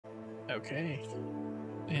Okay.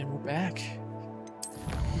 And we're back.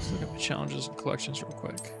 Let's look at my challenges and collections real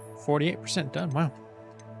quick. 48% done. Wow.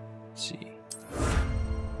 Let's see.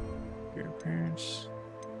 Your parents.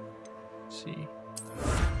 Let's see.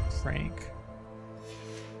 Frank.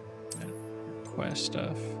 Quest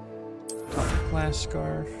stuff. Top class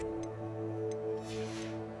scarf.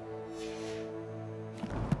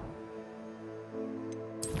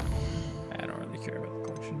 I don't really care about the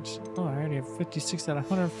collections. Oh, I already have 56 out of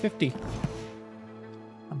 150.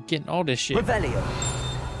 I'm getting all this shit. Revelio.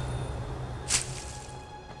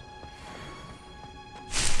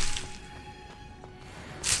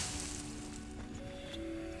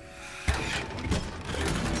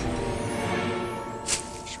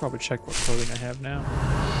 Should probably check what clothing I have now.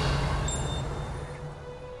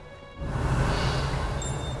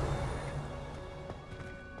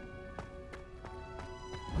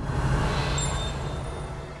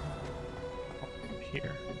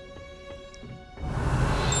 Here.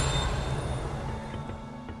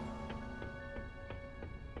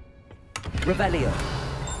 Revelio.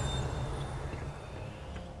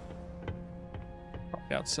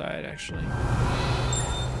 Probably outside, actually.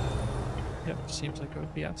 Yep, seems like it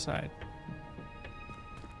would be outside.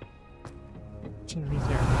 What's underneath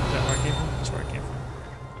there? Is that where I came from? That's where I came from.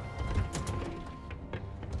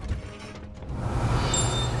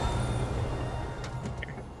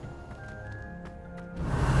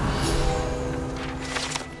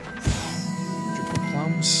 Triple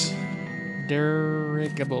plums.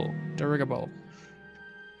 Dirigible.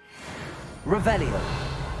 Revelio.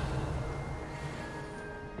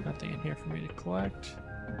 Nothing in here for me to collect.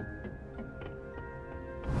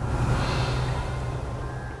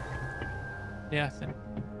 Yeah, then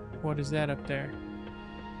what is that up there?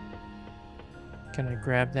 Can I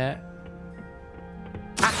grab that?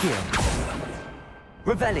 Accio.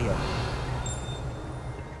 Revelio.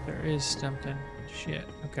 There is something. Shit,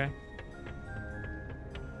 okay.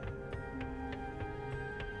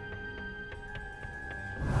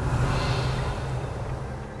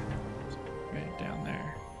 Right down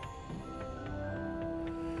there.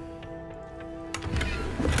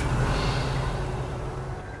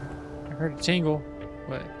 I heard a tingle,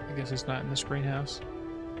 but I guess it's not in this greenhouse.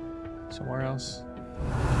 Somewhere else.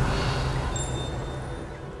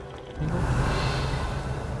 Tingle?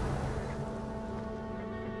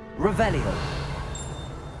 Revelio.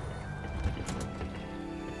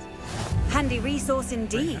 Handy resource indeed,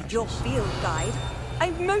 Greenhouses. your field guide.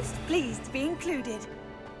 I'm most pleased to be included.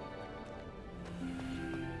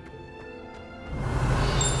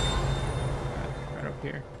 Right up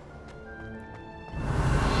here.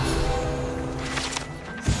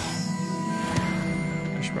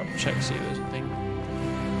 I should probably check, see if there's a thing.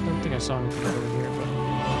 I don't think I saw anything over here, but.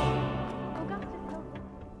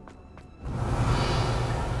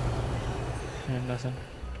 And nothing.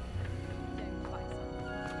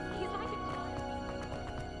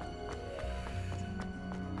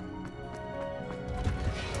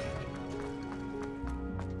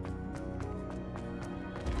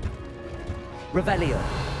 Revelio.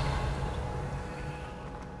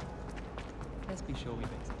 Let's be sure we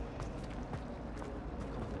make some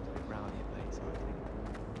brownie at base, I think.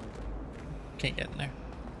 Can't get in there.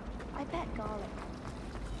 I bet garlic.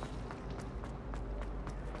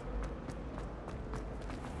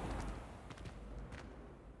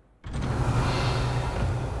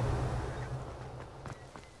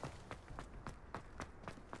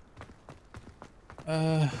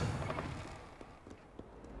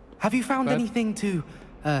 Have you found Bud? anything to,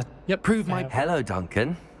 Yep, prove I my... have. Hello,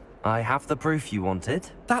 Duncan. I have the proof you wanted.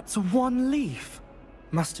 That's one leaf.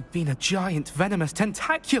 Must have been a giant venomous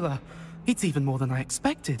tentacula. It's even more than I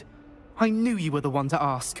expected. I knew you were the one to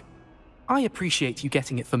ask. I appreciate you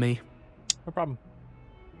getting it for me. No problem.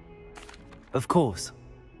 Of course.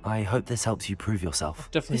 I hope this helps you prove yourself.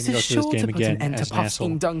 Definitely This need to is go through sure this to game put an again end to as an asshole.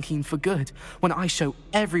 Puffsking Dunking for good when I show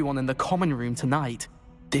everyone in the common room tonight.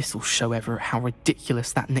 This'll show Everett how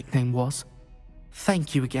ridiculous that nickname was.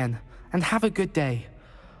 Thank you again, and have a good day.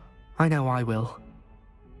 I know I will.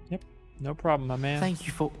 Yep, no problem, my man. Thank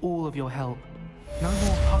you for all of your help. No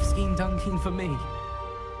more Puffsking Dunking for me.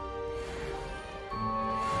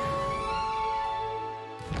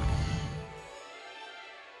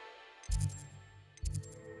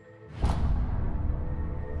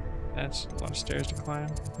 That's a lot of stairs to climb.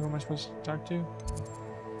 Who am I supposed to talk to?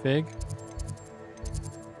 Fig?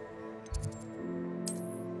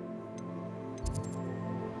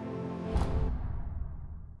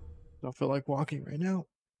 Don't feel like walking right now.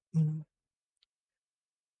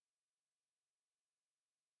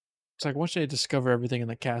 It's like once they discover everything in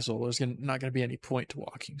the castle, there's not going to be any point to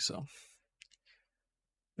walking, so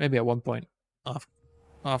Maybe at one point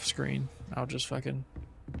off screen, I'll just fucking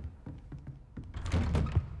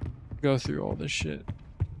go through all this shit.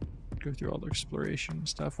 Go through all the exploration and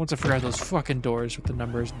stuff. Once I figure out those fucking doors with the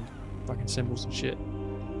numbers and fucking symbols and shit.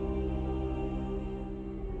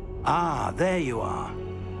 Ah, there you are.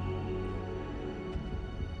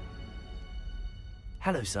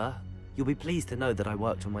 Hello, sir. You'll be pleased to know that I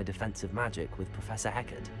worked on my defensive magic with Professor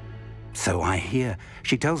Heckard. So I hear.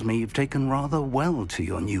 She tells me you've taken rather well to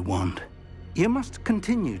your new wand. You must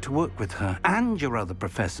continue to work with her and your other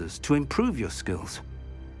professors to improve your skills.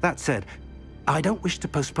 That said, I don't wish to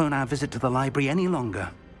postpone our visit to the library any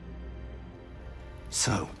longer.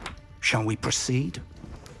 So, shall we proceed?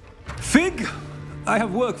 Fig! I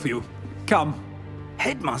have work for you. Come.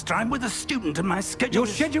 Headmaster, I'm with a student and my schedule Your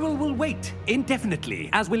schedule will wait indefinitely,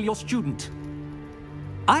 as will your student.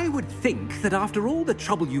 I would think that after all the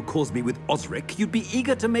trouble you caused me with Osric, you'd be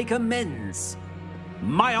eager to make amends.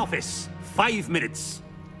 My office, 5 minutes.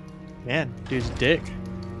 Man, dude's a dick.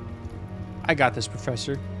 I got this,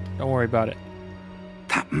 Professor. Don't worry about it.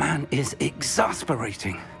 That man is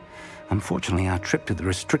exasperating. Unfortunately, our trip to the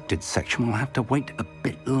restricted section will have to wait a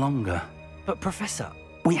bit longer. But, Professor...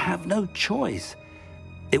 We have no choice.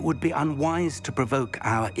 It would be unwise to provoke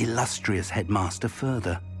our illustrious headmaster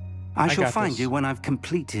further. I shall find you when I've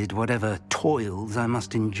completed whatever toils I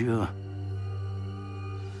must endure.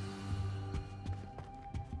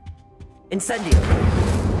 Incendio!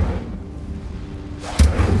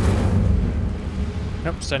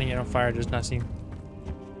 Nope, setting it on fire does not seem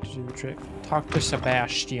to do the trick. Talk to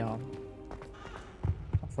Sebastian.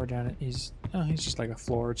 How far down it? He's just like a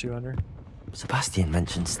floor or two under. Sebastian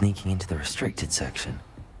mentioned sneaking into the restricted section.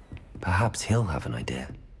 Perhaps he'll have an idea.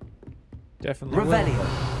 Definitely. Revelio!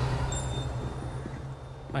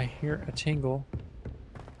 I hear a tingle.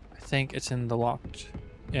 I think it's in the locked.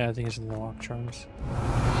 Yeah, I think it's in the locked charms.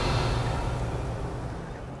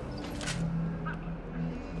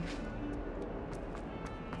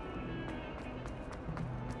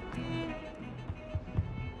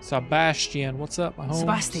 Sebastian, what's up, my home?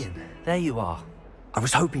 Sebastian, There you are. I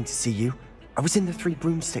was hoping to see you. I was in the Three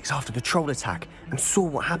Broomsticks after the troll attack and saw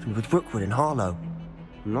what happened with Rookwood and Harlow.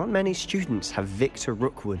 Not many students have Victor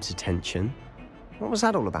Rookwood's attention. What was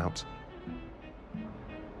that all about?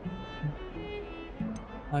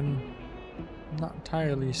 I'm not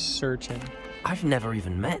entirely certain. I've never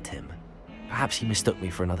even met him. Perhaps he mistook me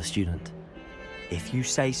for another student. If you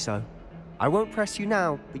say so. I won't press you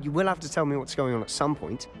now, but you will have to tell me what's going on at some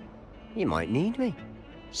point. You might need me.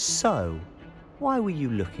 So, why were you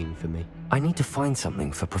looking for me? I need to find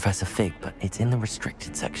something for Professor Fig, but it's in the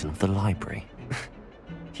restricted section of the library.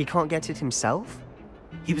 He can't get it himself?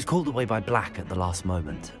 He was called away by Black at the last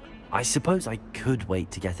moment. I suppose I could wait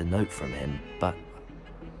to get a note from him, but...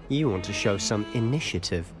 You want to show some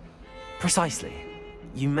initiative. Precisely.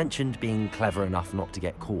 You mentioned being clever enough not to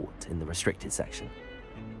get caught in the restricted section.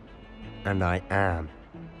 And I am.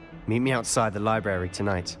 Meet me outside the library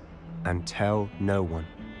tonight, and tell no one.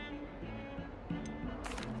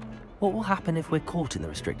 What will happen if we're caught in the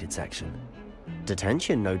restricted section?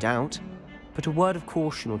 Detention, no doubt. But a word of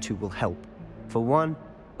caution or two will help. For one,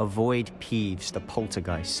 avoid Peeves, the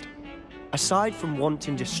poltergeist. Aside from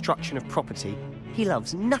wanton destruction of property, he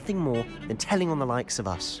loves nothing more than telling on the likes of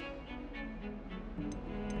us.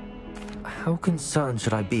 How concerned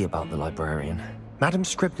should I be about the librarian? Madame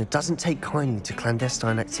Scribner doesn't take kindly to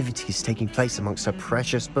clandestine activities taking place amongst her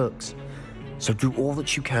precious books. So do all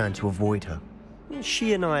that you can to avoid her.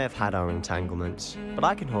 She and I have had our entanglements, but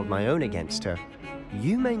I can hold my own against her.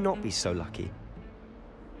 You may not be so lucky.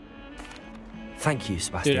 Thank you,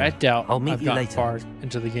 Sebastian. Dude, I doubt I'll meet I've you gotten later. far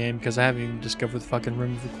into the game because I haven't even discovered the fucking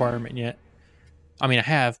room of requirement yet. I mean, I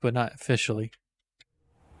have, but not officially.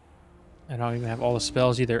 I don't even have all the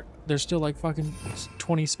spells either. There's still like fucking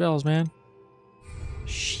 20 spells, man.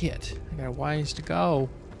 Shit. I got a ways to go.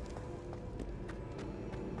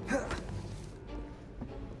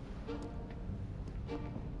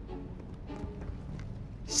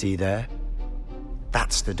 See there?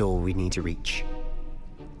 That's the door we need to reach.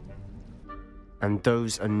 And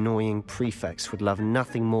those annoying prefects would love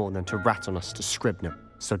nothing more than to rat on us to Scribner,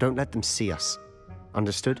 so don't let them see us.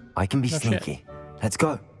 Understood? I can be No sneaky. shit. Let's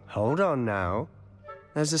go. Hold on now.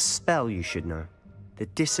 There's a spell you should know. The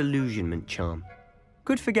Disillusionment Charm.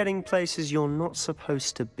 Good for getting places you're not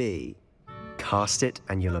supposed to be. Cast it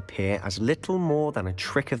and you'll appear as little more than a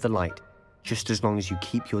trick of the light, just as long as you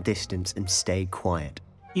keep your distance and stay quiet.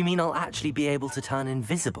 You mean I'll actually be able to turn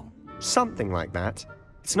invisible? Something like that.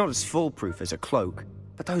 It's not as foolproof as a cloak,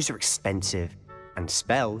 but those are expensive. And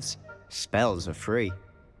spells are free.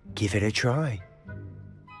 Give it a try.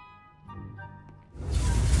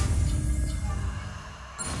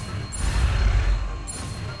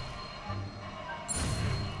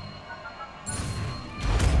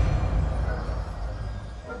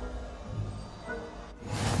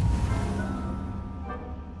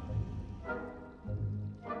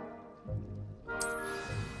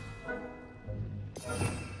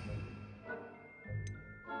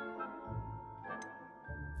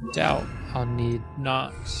 doubt I'll need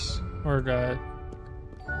Knox or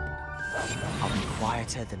I'll be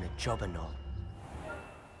quieter than a jobberknoll.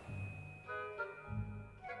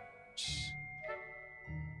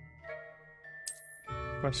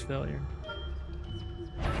 quest failure.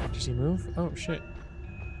 Does he move? Oh shit.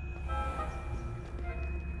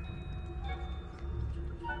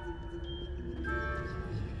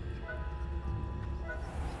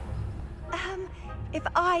 If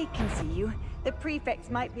I can see you, the prefects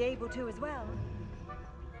might be able to as well.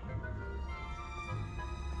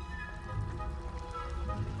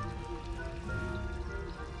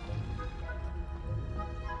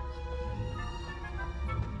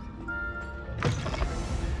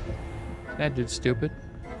 That dude's stupid.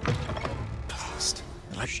 Blast.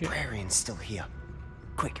 The librarian's still here.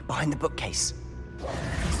 Quick, behind the bookcase.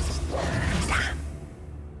 Damn.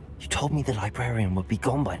 You told me the librarian would be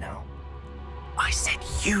gone by now. I said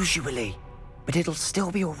usually, but it'll still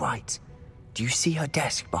be all right. Do you see her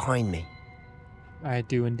desk behind me? I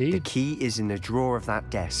do indeed. The key is in the drawer of that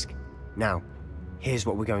desk. Now, here's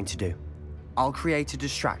what we're going to do. I'll create a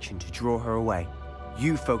distraction to draw her away.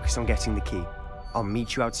 You focus on getting the key. I'll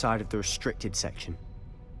meet you outside of the restricted section.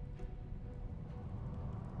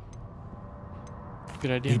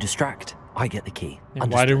 Good idea. You distract, I get the key.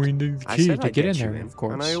 And why do we need the key to get in there, of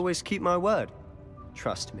course? And I always keep my word.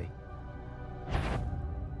 Trust me.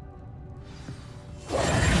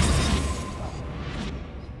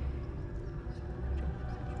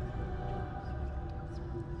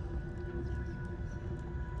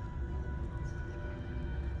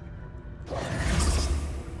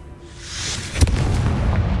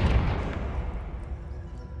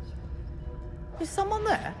 Is someone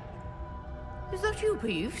there? Is that you,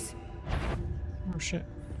 Peeves? Oh shit.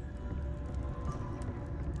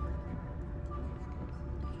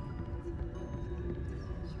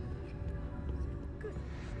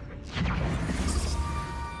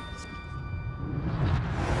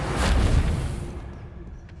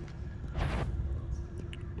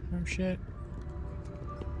 Oh shit.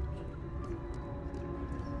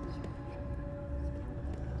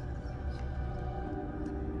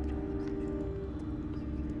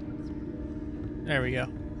 There we go.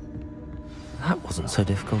 That wasn't so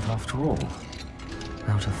difficult after all.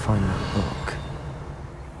 Now to find that book.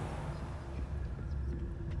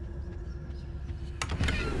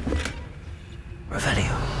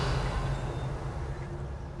 Revelio.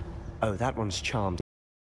 Oh, that one's charmed.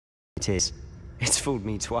 It is. It's fooled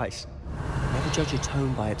me twice. Never judge a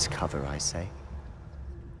tome by its cover, I say.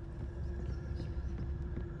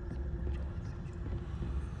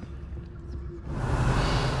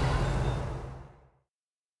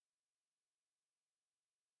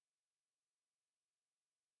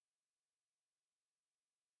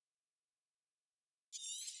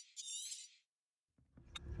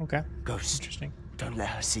 Okay. Ghost. Interesting. Don't let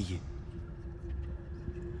her see you.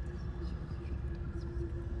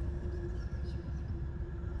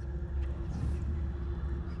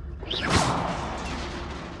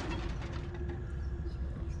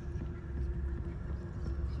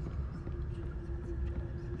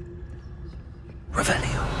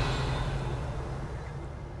 Revelio.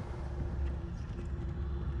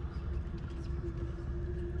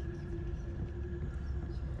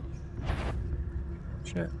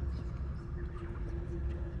 Shit.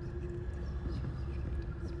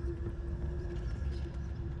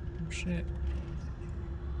 Oh shit.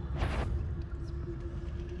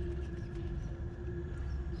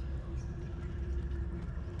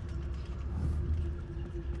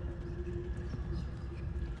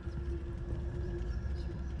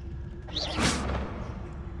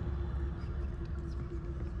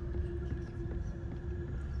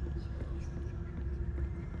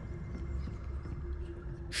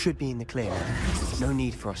 Should be in the clear now. No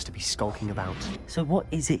need for us to be skulking about. So what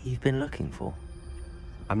is it you've been looking for?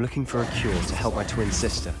 I'm looking for a cure to help my twin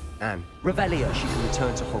sister, Anne. Revelio, she can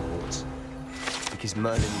return to Hogwarts. Because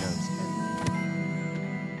Merlin knows.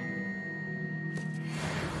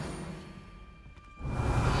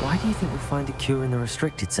 Why do you think we'll find a cure in the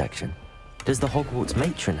restricted section? Does the Hogwarts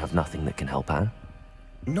matron have nothing that can help Anne?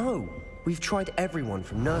 No! We've tried everyone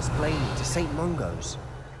from Nurse Blaney to St. Mungo's.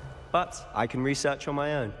 But I can research on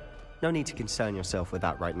my own. No need to concern yourself with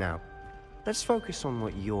that right now. Let's focus on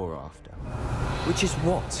what you're after. Which is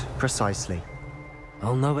what, precisely?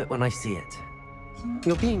 I'll know it when I see it.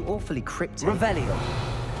 You're being awfully cryptic. Revelio!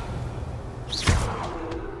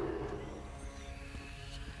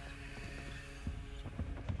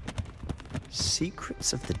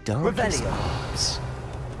 Secrets of the Darkest Arts.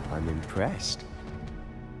 I'm impressed.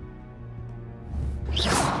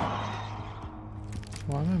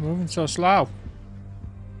 Why am I moving so slow?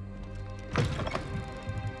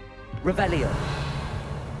 Revelio.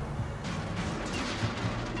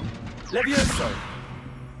 Levioso.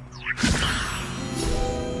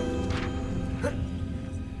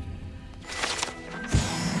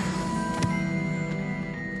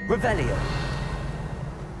 Revelio.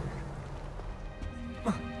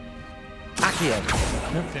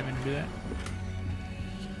 Accio. Nope, didn't mean to do that.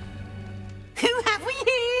 Who have we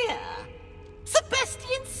here?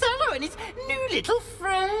 Sebastian Solo and his new little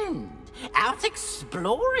friend. Out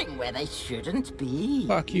exploring where they shouldn't be.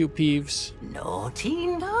 Fuck you, Peeves. Naughty,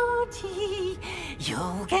 naughty.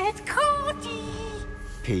 You'll get caughty.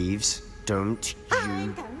 Peeves, don't I'm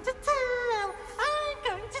you... going to tell. I'm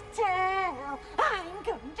going to tell. I'm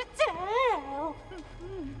going to tell.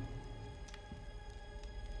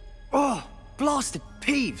 Oh, blasted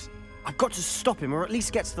Peeves! I've got to stop him, or at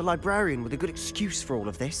least get to the librarian with a good excuse for all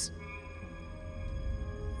of this.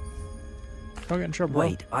 Don't get in trouble.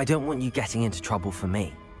 Wait, I don't want you getting into trouble for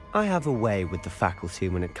me. I have a way with the faculty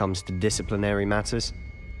when it comes to disciplinary matters.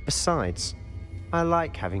 Besides, I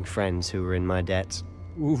like having friends who are in my debt.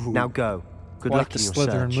 Ooh. Now go. Good luck in your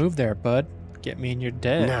Slytherin search. move there, bud. Get me in your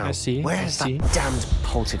debt. Now, I see. where's I see. that damned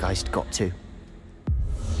poltergeist got to?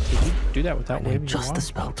 Did you do that without I know waving your just the wand?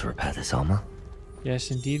 spell to repair this armor.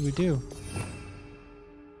 Yes, indeed we do.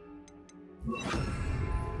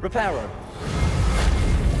 Reparo.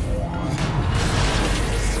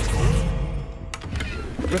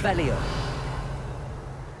 Revelio.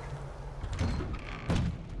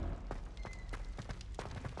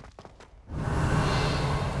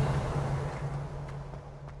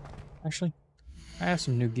 Actually, I have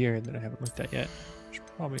some new gear that I haven't looked at yet. Should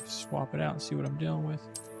probably swap it out and see what I'm dealing with.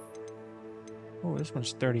 Oh, this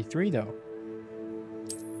one's 33 though.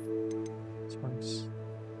 This one's...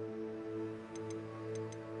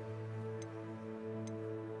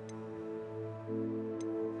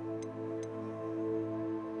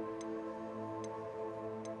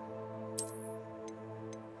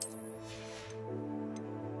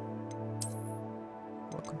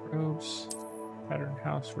 Welcome robes. Pattern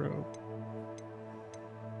house robe.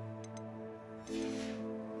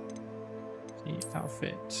 The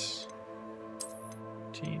outfit.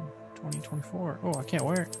 Team 2024. Oh, I can't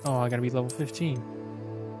wear it. Oh, I gotta be level 15.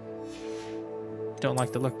 Don't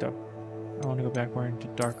like the look though. I want to go back wearing the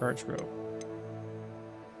dark arts robe.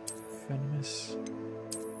 Venomous.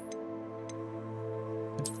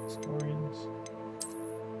 Historians.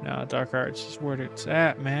 No, dark arts is where it's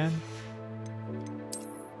at, man.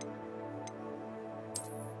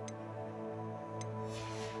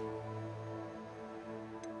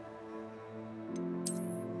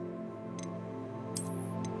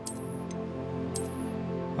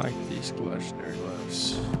 Like these legendary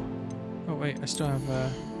gloves. Oh wait, I still have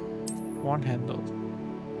one handled.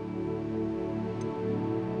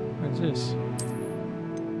 What is this?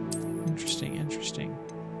 Interesting, interesting.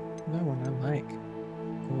 That one I like.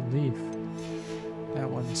 Gold leaf. That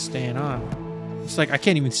one's staying on. It's like I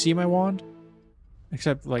can't even see my wand,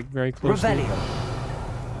 except like very closely. Revelio.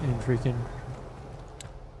 In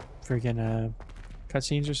freaking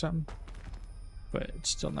cutscenes or something. But it's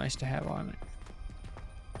still nice to have on it.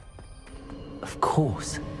 Of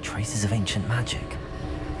course, traces of ancient magic.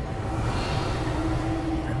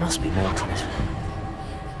 There must be more to this one.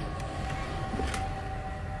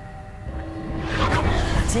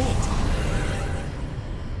 That's it.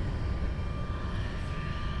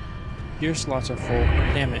 Gear slots are full.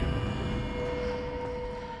 Damn it.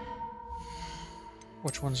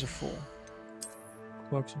 Which ones are full?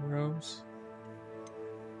 Cloaks and robes.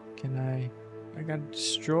 Can I gotta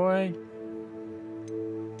destroy.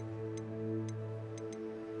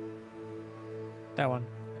 That one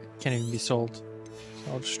can't even be sold,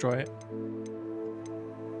 so I'll destroy it.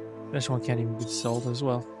 This one can't even be sold as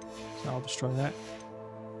well, so I'll destroy that.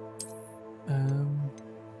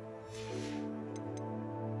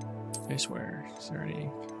 Facewear, is there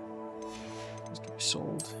any? This can be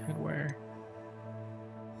sold. Headwear.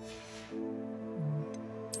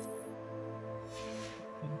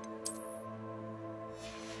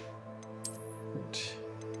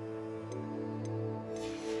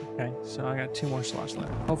 Okay, so I got 2 more slots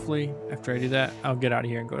left. Hopefully, after I do that, I'll get out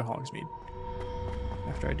of here and go to Hogsmeade.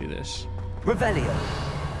 After I do this. Revelio.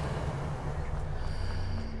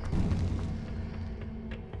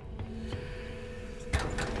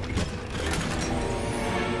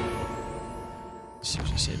 As soon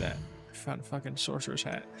as I say that, I found a fucking sorcerer's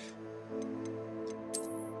hat.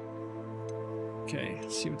 Okay,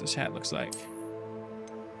 let's see what this hat looks like.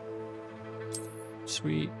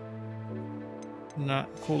 Sweet. Not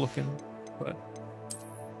cool looking, but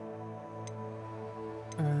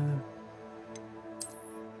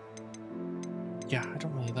Yeah, I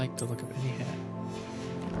don't really like the look of any hat.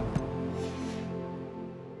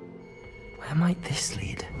 Where might this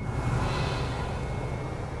lead?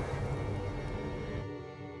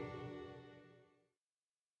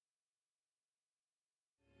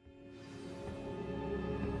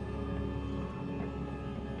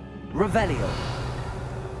 Revelio.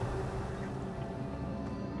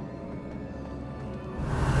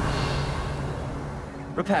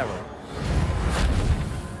 Reparo.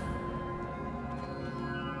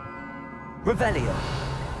 Revelio.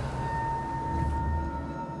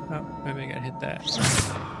 Oh, maybe I gotta hit that.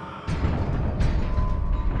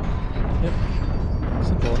 Yep.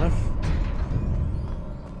 Simple enough.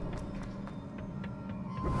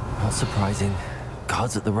 Not surprising.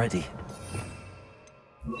 Guards at the ready.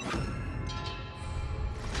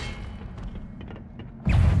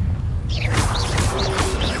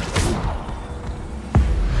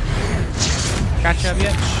 Gotcha,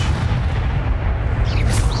 bitch.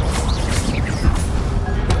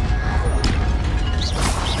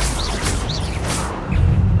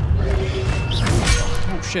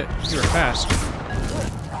 Oh shit, you were fast.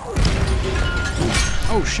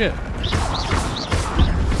 Oh shit.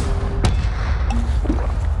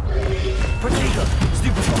 Protego,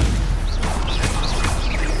 stupefy.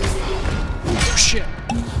 Oh shit.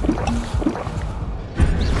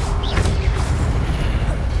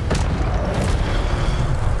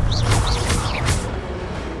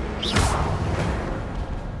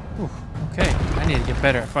 Okay, I need to get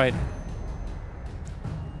better at fighting.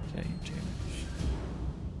 Okay, damage.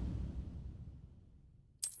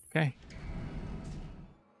 Okay.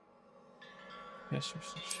 Yes,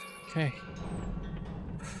 okay.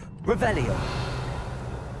 Revelio.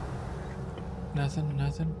 Nothing,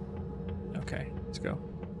 nothing. Okay, let's go.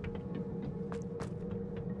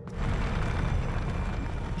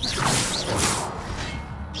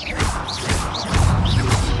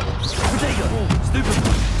 Protego,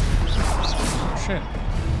 stupefy. Shit.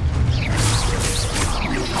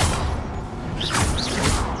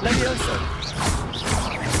 Levioso.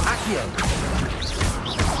 Accio.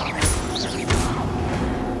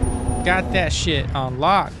 Got that shit on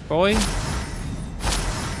lock, boy.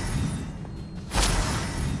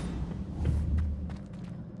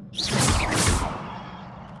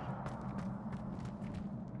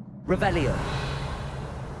 Revelio.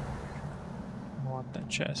 I want that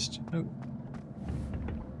chest. Ooh.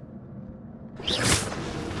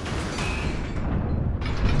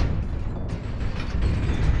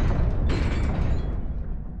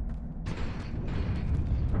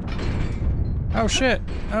 Oh shit!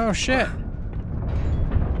 Oh shit!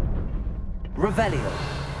 Revelio.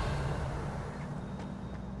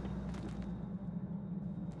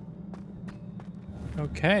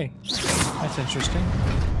 Okay, that's interesting.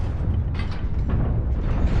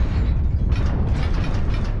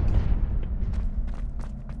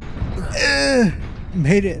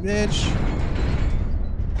 Made it, bitch.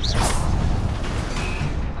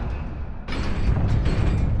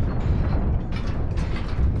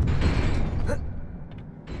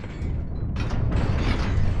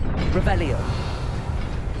 Revelio.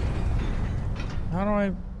 How do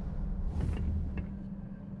I...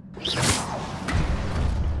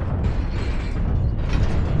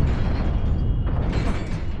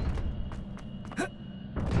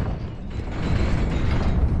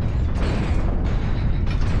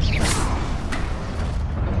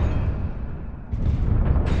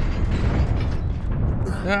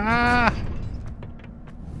 Ah!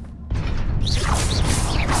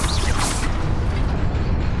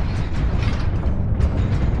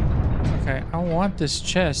 Okay, I want this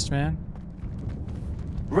chest, man.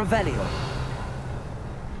 Revelio.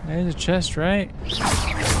 There's a chest, right?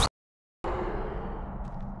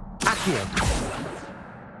 Accio.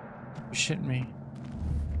 You're shitting me.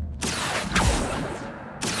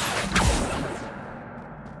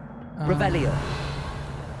 Revelio.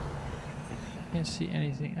 Can't see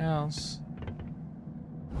anything else.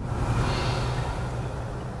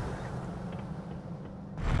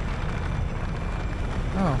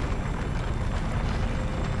 Oh.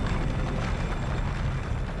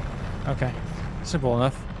 Okay. Simple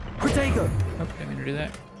enough. Protego. Oh, didn't mean to do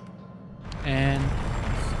that. And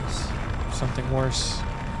something worse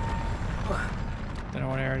than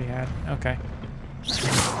what I already had. Okay.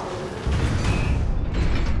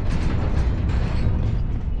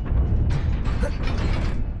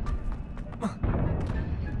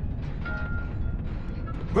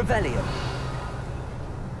 Revelio.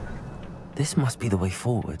 This must be the way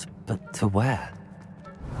forward, but to where?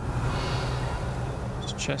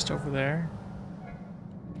 There's a chest over there.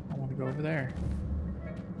 I want to go over there.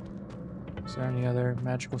 Is there any other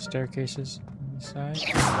magical staircases in This side.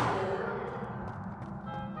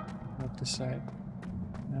 What this side?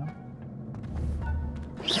 No.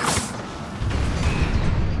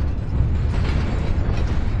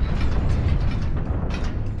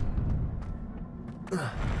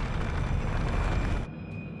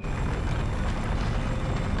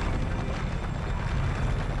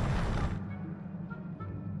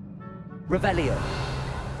 Revelio.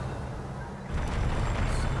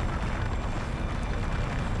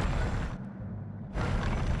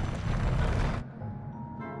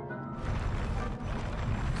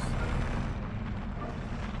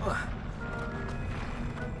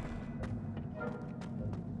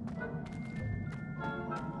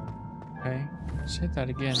 Okay, let's hit that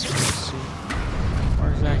again. Let's see.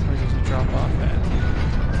 Where exactly does it drop off at?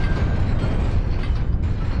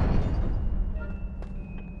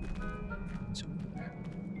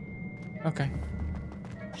 Okay.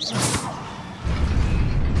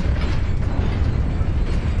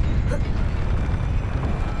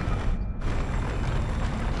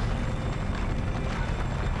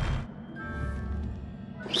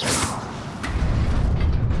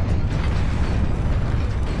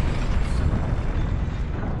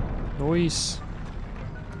 Noise.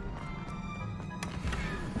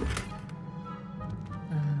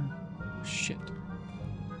 Shit.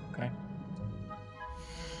 Okay.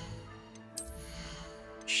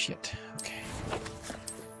 Shit. Okay.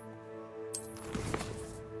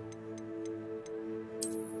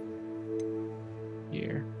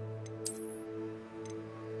 Here.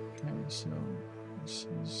 Okay, so this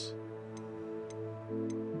is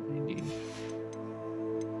 90.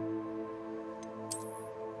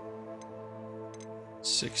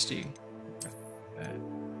 $60. That.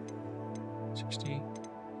 60.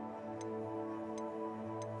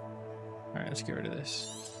 Alright, let's get rid of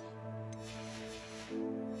this.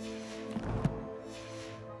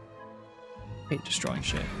 Hate destroying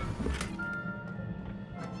shit.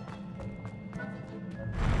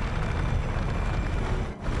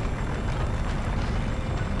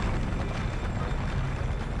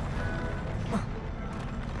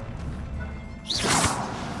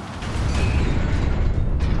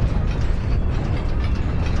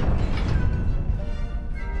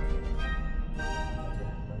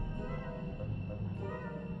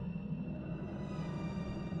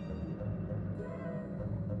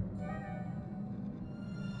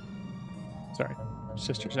 Sorry,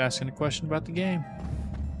 sister's asking a question about the game.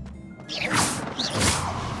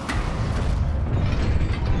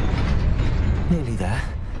 Nearly there.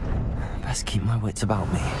 Best keep my wits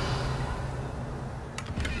about me.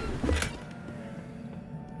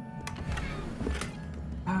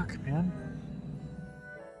 Fuck, man.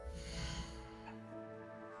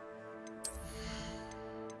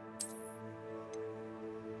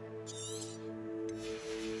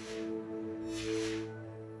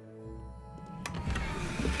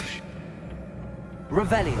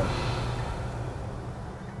 Revelio.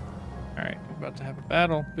 Alright, we're about to have a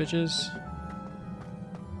battle, bitches.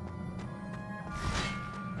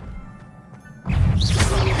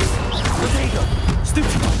 Rodrigo!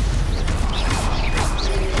 Stupid!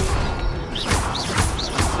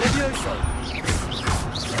 Levioso!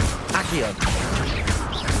 Accio!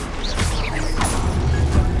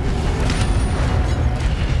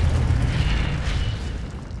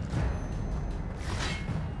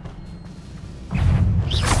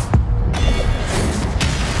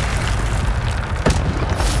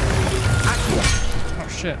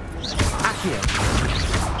 Shit. Accio.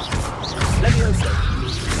 Levioso.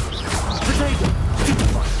 Potato.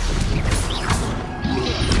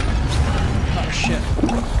 Oh shit.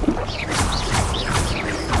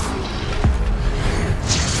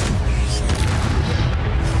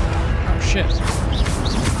 Oh shit.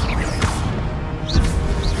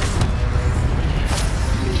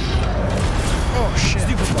 Oh shit.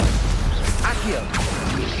 Accio.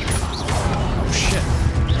 Oh shit.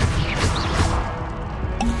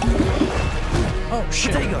 Oh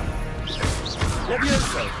shit. Potato.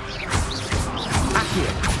 Levioso.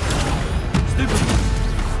 Accio. Stupid.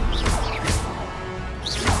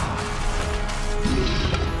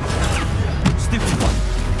 Stupid one.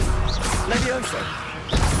 Levioso.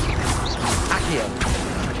 Accio.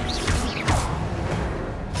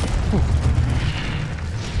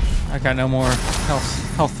 I got no more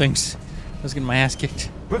health things. I was getting my ass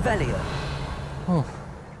kicked. Revelio. Oh.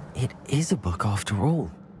 It is a book after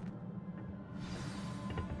all.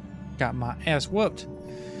 Got my ass whooped.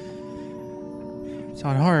 It's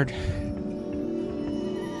not hard.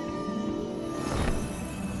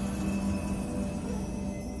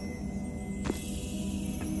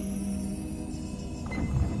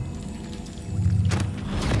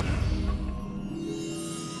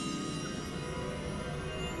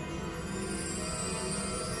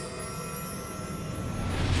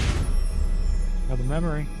 Another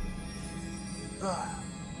memory.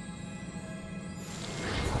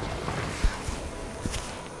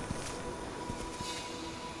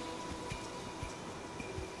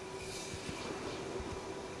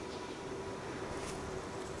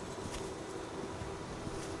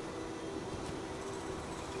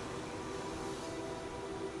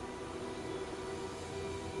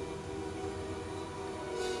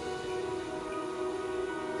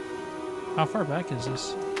 How far back is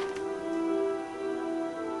this?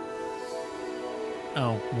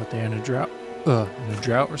 Oh, what, they in a drought? In a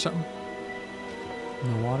drought or something?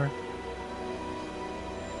 In the water?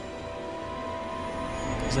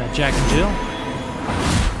 Is that Jack and Jill?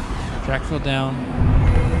 Jack fell down.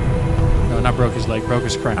 No, not broke his leg, broke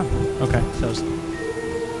his crown. Okay, so it's...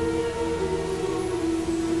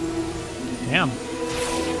 Damn.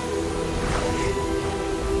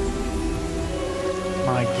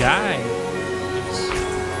 My guy is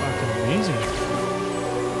fucking amazing.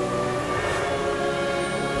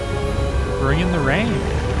 Bring in the rain.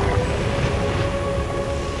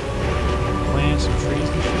 Plant some trees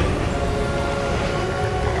and shit.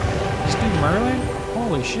 This dude Merlin?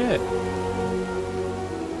 Holy shit.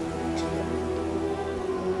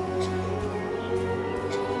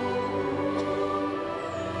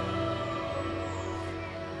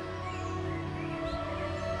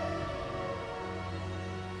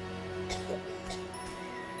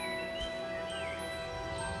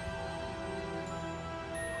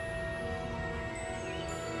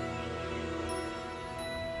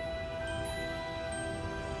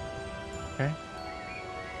 Okay.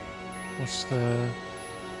 What's the...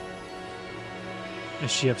 Is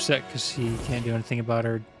she upset because he can't do anything about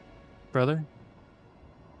her brother?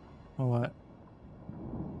 Or what?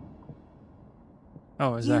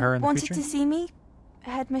 Oh, is that her in the wanted future? to see me?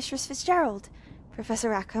 Headmistress Fitzgerald, Professor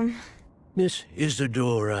Rackham. Miss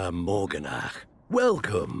Isadora Morganach,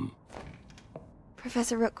 welcome.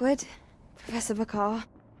 Professor Rookwood, Professor Macaw.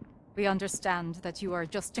 We understand that you are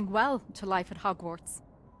adjusting well to life at Hogwarts.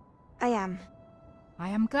 I am. I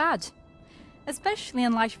am glad. Especially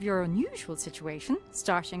in light of your unusual situation,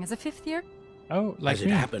 starting as a 5th year. Oh, like As it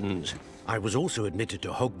happens, I was also admitted to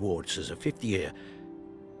Hogwarts as a 5th year.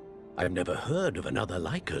 I've never heard of another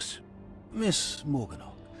like us. Miss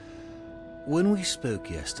Morganach, when we spoke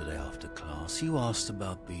yesterday after class, you asked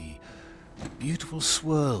about the beautiful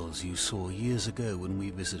swirls you saw years ago when we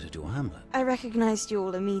visited your hamlet. I recognized you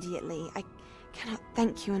all immediately. I cannot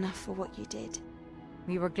thank you enough for what you did.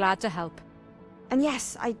 We were glad to help. And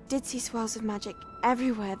yes, I did see swirls of magic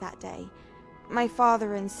everywhere that day. My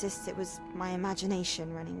father insists it was my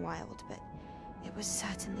imagination running wild, but it was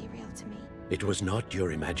certainly real to me. It was not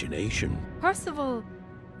your imagination. Percival,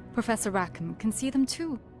 Professor Rackham can see them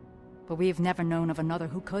too. But we have never known of another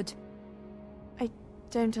who could. I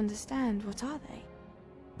don't understand. What are they?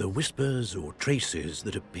 The whispers or traces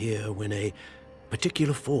that appear when a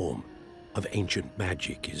particular form of ancient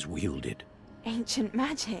magic is wielded. Ancient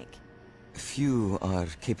magic? Few are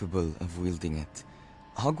capable of wielding it.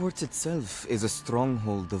 Hogwarts itself is a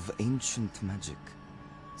stronghold of ancient magic.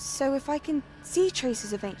 So if I can see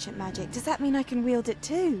traces of ancient magic, does that mean I can wield it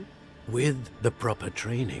too? With the proper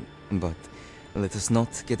training. But let us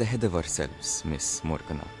not get ahead of ourselves, Miss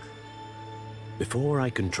Morganach. Before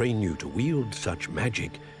I can train you to wield such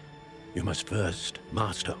magic, you must first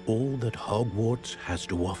master all that Hogwarts has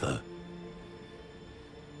to offer.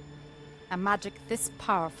 A magic this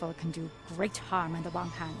powerful can do great harm in the wrong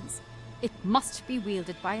hands. It must be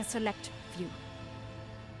wielded by a select few.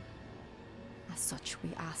 As such,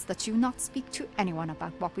 we ask that you not speak to anyone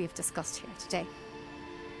about what we have discussed here today.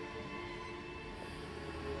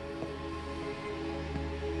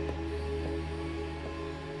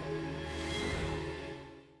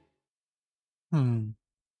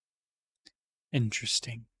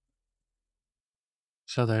 Interesting.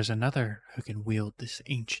 So there's another who can wield this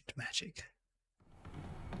ancient magic.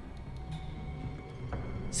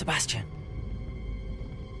 Sebastian.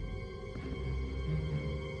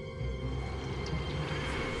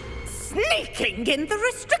 Sneaking in the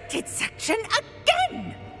restricted section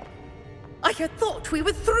again! I had thought we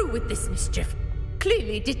were through with this mischief.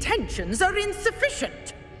 Clearly detentions are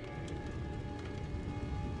insufficient.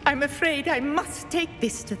 I'm afraid I must take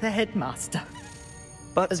this to the headmaster.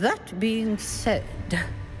 But that being said,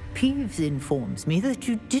 Peeves informs me that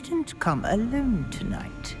you didn't come alone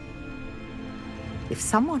tonight. If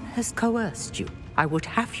someone has coerced you, I would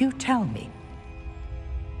have you tell me.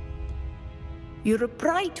 You're a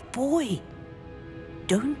bright boy.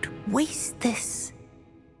 Don't waste this.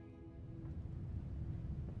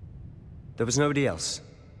 There was nobody else.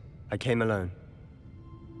 I came alone.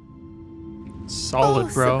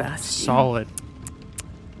 Solid, bro. Sebastian. Solid.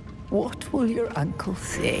 What will your uncle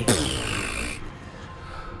say?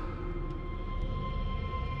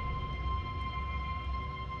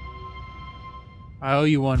 I owe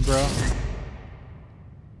you one, bro.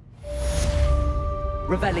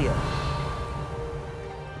 Revelio.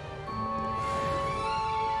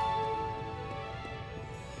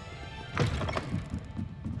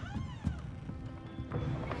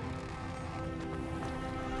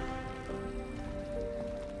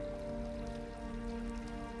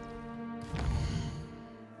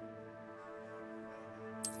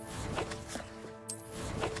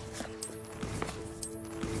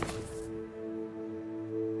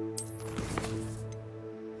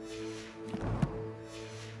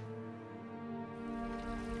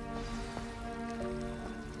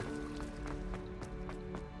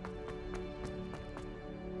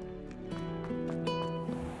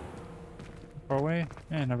 Far away?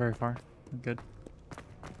 Eh, not very far. I'm good.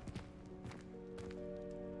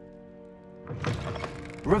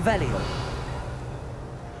 Revelio.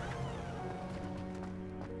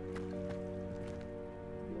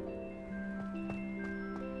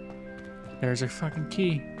 There's a fucking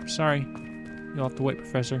key. Sorry. You'll have to wait,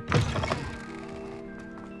 Professor.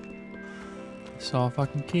 Saw a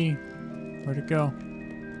fucking key. Where'd it go?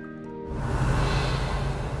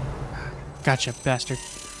 Gotcha, bastard.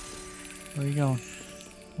 Where are you going?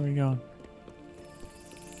 Where are you going?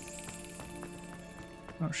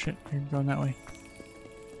 Oh shit, you're going that way.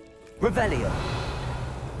 Revelio.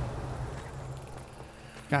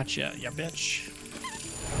 Gotcha, ya bitch.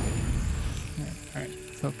 Alright,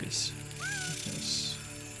 focus. Focus.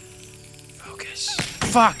 Focus.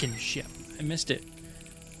 Fucking shit. I missed it.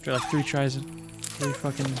 After like 3 tries and 3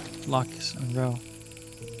 fucking locks in a row.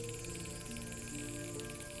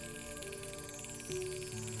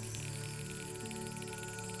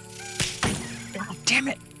 Damn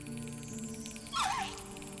it!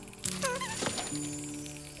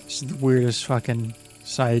 This is the weirdest fucking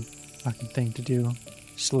side fucking thing to do.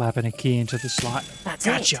 Slapping a key into the slot. That's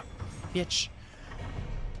gotcha, bitch.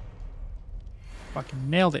 Fucking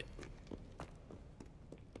nailed it.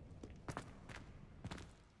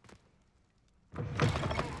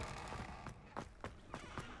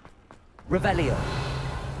 Revelio.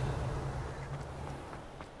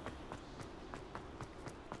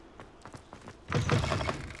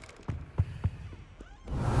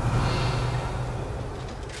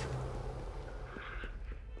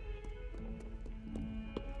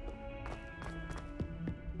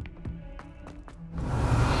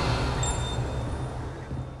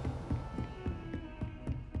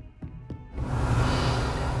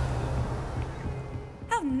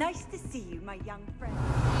 How nice to see you, my young friend.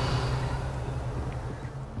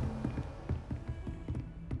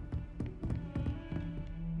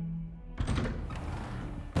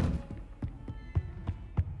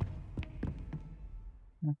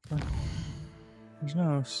 Okay. There's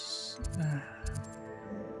no...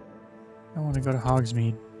 I want to go to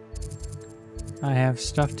Hogsmeade. I have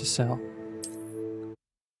stuff to sell.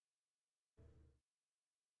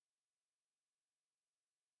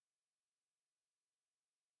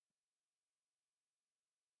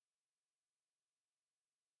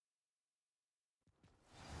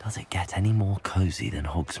 Does it get any more cozy than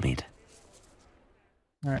Hogsmeade?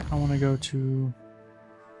 Alright, I want to go to...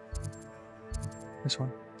 this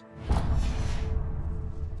one.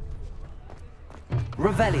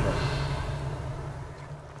 Revelio.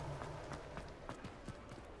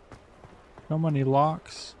 So many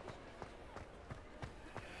locks.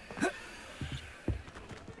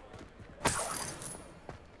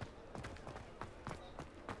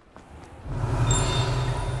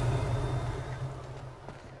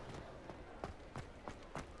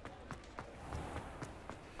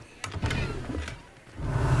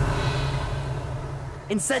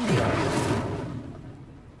 Incendio.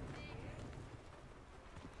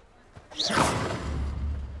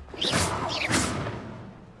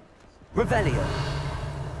 Revelio.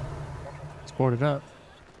 It's boarded up.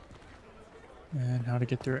 And how to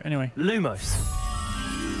get through it. Anyway. Lumos.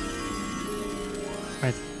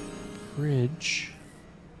 Right. Bridge.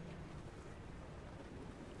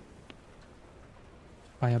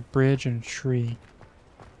 By a bridge and a tree.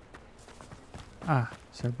 Ah,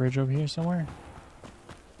 is there a bridge over here somewhere?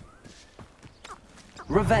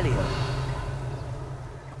 Revelio.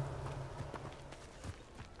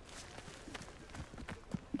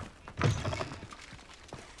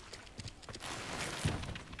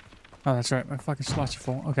 Oh, that's right. My fucking slots are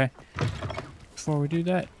full. Okay. Before we do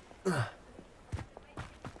that...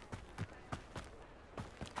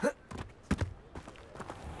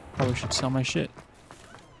 probably should sell my shit.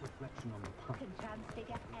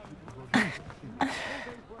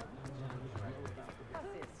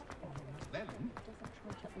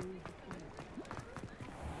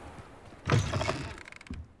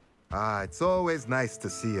 Ah, it's always nice to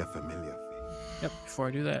see a familiar face. Yep, before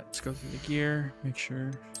I do that, let's go through the gear, make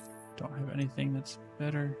sure don't have anything that's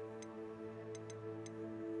better.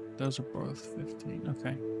 Those are both 15,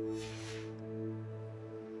 okay.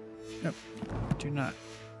 Yep, do not.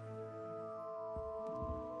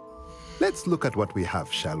 Let's look at what we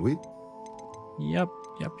have, shall we? Yep.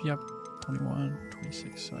 21,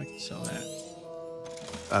 26, so I can sell that.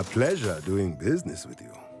 A pleasure doing business with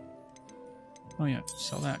you. Oh yeah,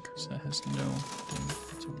 sell that because that has no thing.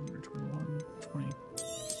 It's over 21, 20.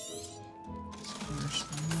 It's worse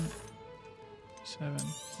than that. 7,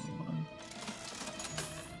 21.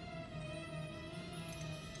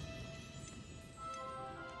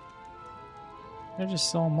 Did I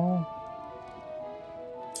just sell them all?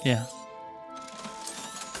 Yeah.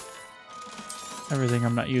 Everything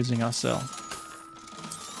I'm not using, I'll sell.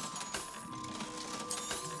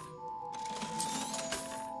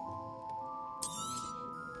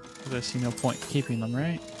 Because I see no point keeping them,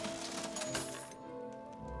 right?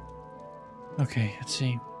 Okay, let's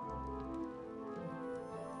see.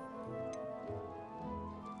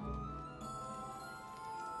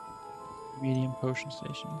 Medium potion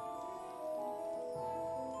station.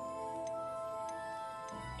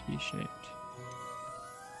 T-shaped.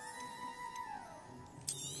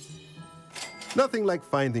 Nothing like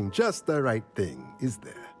finding just the right thing, is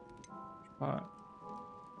there? Pot.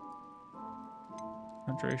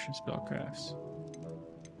 Concentration spellcrafts.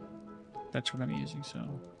 That's what I'm using, so.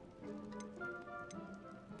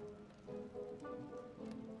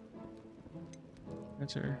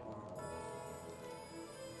 That's her.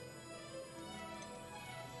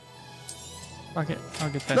 Okay, I'll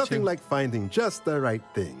get that Nothing too. like finding just the right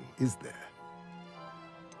thing, is there?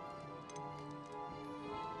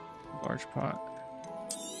 Large pot.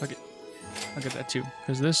 Okay, I'll get that too.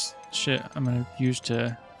 Because this shit I'm gonna use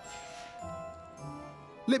to.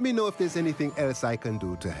 Let me know if there's anything else I can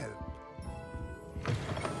do to help.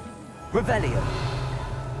 Revelio.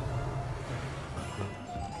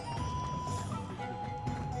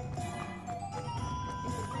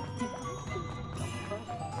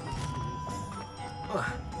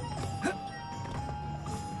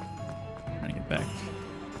 Trying to get back.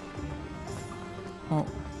 Oh,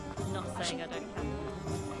 Not saying I don't care.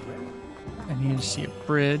 I need to see a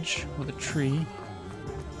bridge with a tree.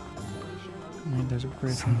 I mean, there's a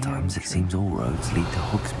bridge. Sometimes it seems all roads lead to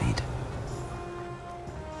Hogsmeade.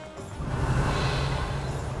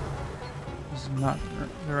 This is not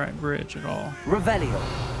the right bridge at all. Revelio.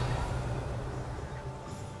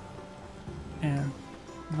 And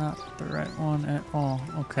not the right one at all.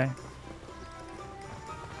 Okay.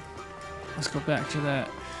 Let's go back to that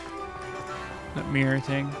mirror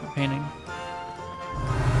thing, the painting.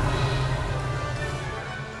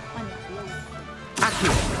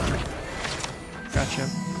 Gotcha,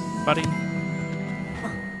 buddy.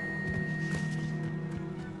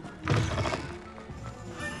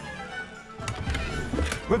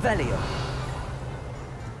 Revelio.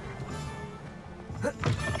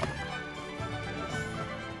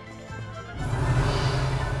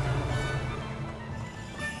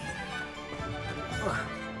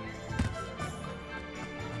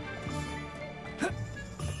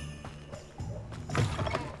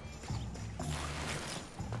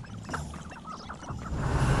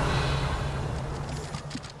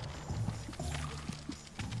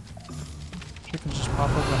 Chickens just pop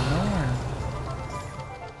up out of nowhere.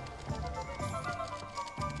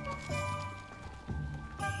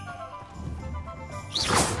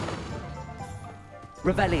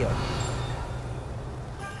 Revelio.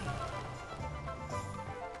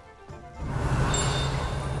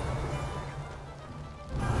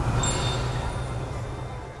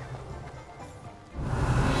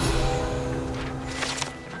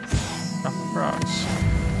 Frogs.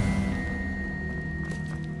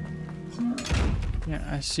 Yeah,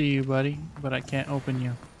 I see you, buddy, but I can't open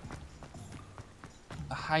you.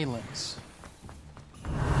 The Highlands.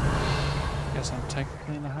 Guess I'm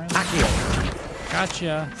technically in the Highlands.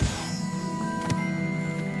 Gotcha.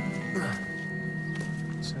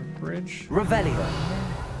 So bridge. Revelio.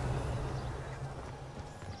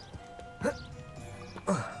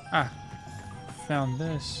 Ah, found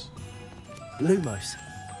this. Lumos.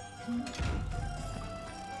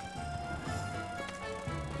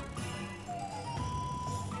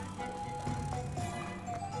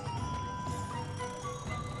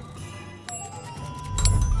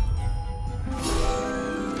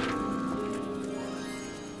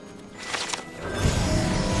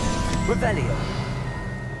 Revelio.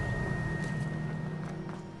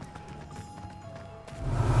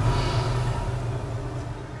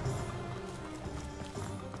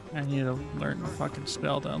 I need to learn a fucking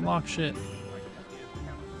spell to unlock shit.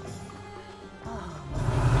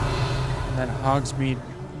 And then Hogsmeade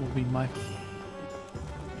will be my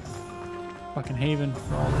fucking haven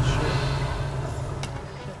for all this shit.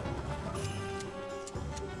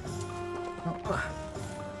 Oh.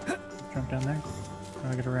 Jump down there. How do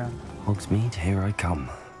I get around? Hogsmeade, here I come.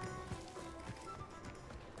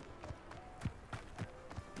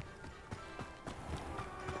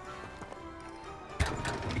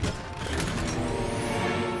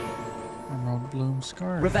 Emerald Bloom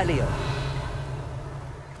Scarf. Revelio.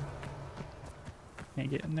 Can't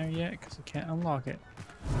get in there yet because I can't unlock it.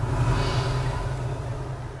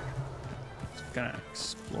 Just gonna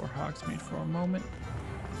explore Hogsmeade for a moment.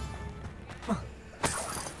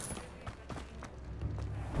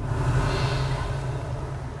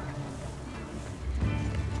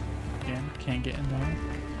 Again, can't get in there.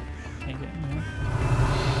 Can't get in there.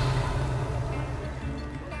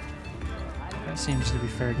 That seems to be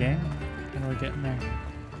fair game. How do I get in there?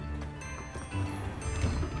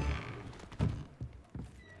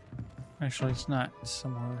 Actually, it's not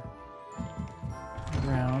somewhere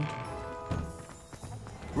around.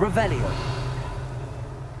 Revelio.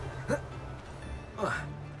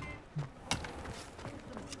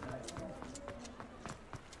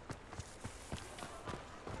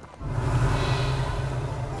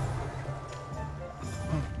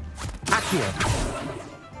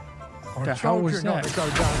 Okay, how was that?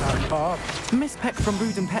 Miss Peck from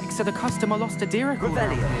Boodin Peck said a customer lost a deer.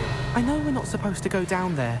 I know we're not supposed to go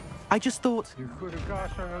down there. I just thought... You could have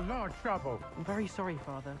got her in a lot of trouble. I'm very sorry,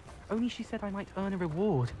 Father. Only she said I might earn a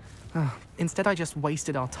reward. Instead, I just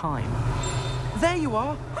wasted our time. There you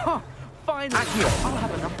are! Huh! Finally! I'll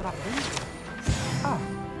have enough of that food. Ah,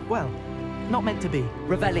 well, not meant to be.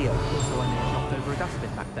 Revelio. Also, I may have knocked over a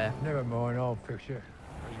dustbin back there. Never mind, I'll fix it.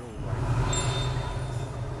 As always.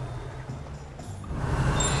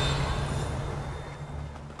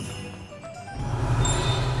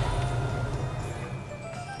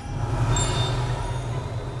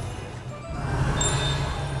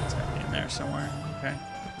 Somewhere. Okay.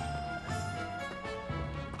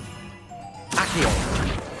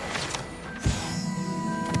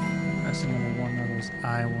 That's another one of those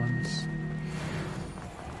eye ones.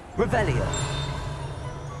 Revelio.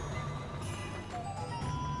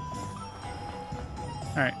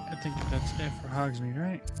 Alright, I think that's it for Hogsmeade,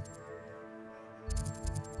 right?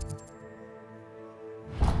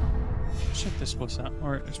 Check this place out.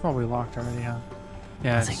 Or it's probably locked already, huh?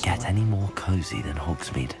 Yeah. Does it get any more cozy than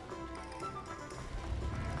Hogsmeade?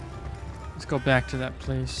 Let's go back to that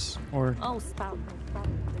place, or Oh, spout.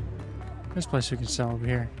 this place we can sell over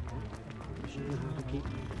here. First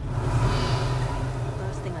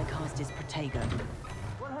thing I cast is Protego.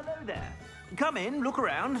 Well, hello there. Come in, look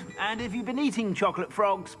around, and if you've been eating chocolate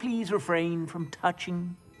frogs, please refrain from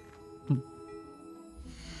touching. Alright,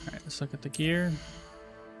 let's look at the gear.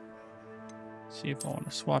 See if I want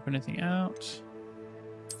to swap anything out.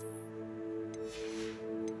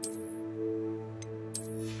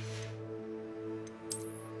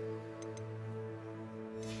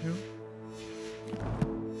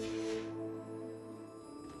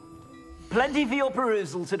 Plenty for your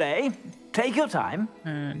perusal today. Take your time.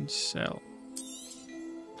 And sell.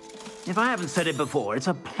 If I haven't said it before, it's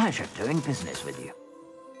a pleasure doing business with you.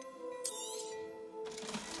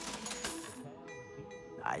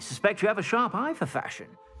 I suspect you have a sharp eye for fashion.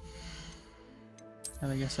 And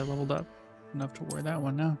I guess I leveled up enough to wear that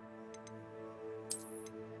one now.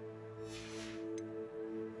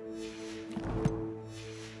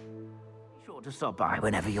 Be sure to stop by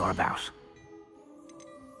whenever you're about.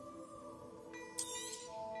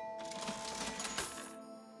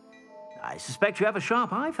 I suspect you have a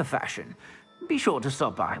sharp eye for fashion. Be sure to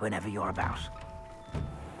stop by whenever you're about.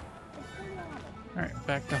 Alright,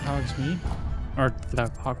 back to Hogsmeade. Or the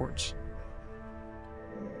Hogwarts.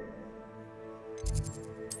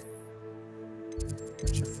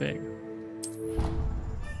 Where's a fig?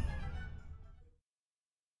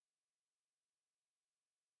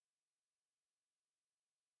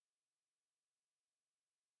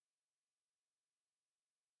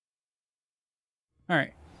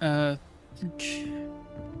 Alright,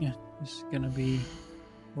 yeah, this is gonna be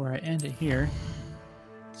where I end it here.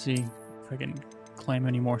 Let's see if I can claim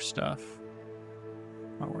any more stuff.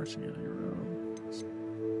 Hogwarts Legacy Road.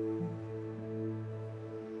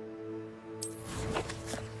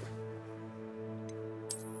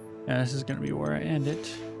 Yeah, this is gonna be where I end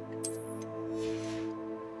it.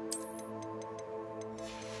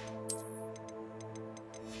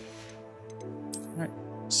 Alright,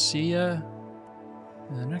 see ya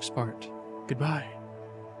in the next part. Goodbye.